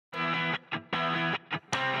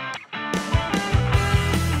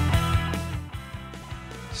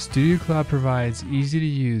StudioCloud provides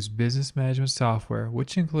easy-to-use business management software,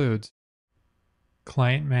 which includes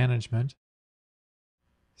client management,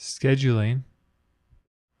 scheduling,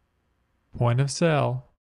 point of sale,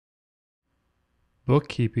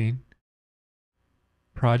 bookkeeping,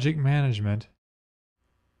 project management,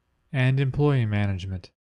 and employee management.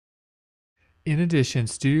 In addition,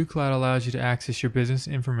 StudioCloud allows you to access your business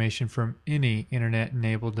information from any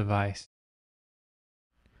internet-enabled device.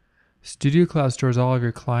 StudioCloud stores all of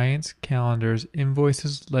your clients' calendars,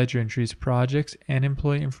 invoices, ledger entries, projects, and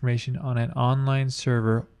employee information on an online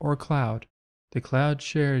server or cloud. The cloud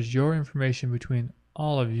shares your information between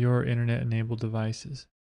all of your internet-enabled devices.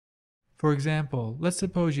 For example, let's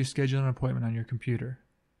suppose you schedule an appointment on your computer.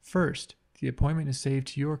 First, the appointment is saved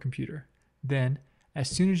to your computer. Then, as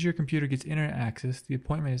soon as your computer gets internet access, the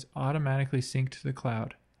appointment is automatically synced to the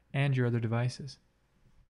cloud and your other devices.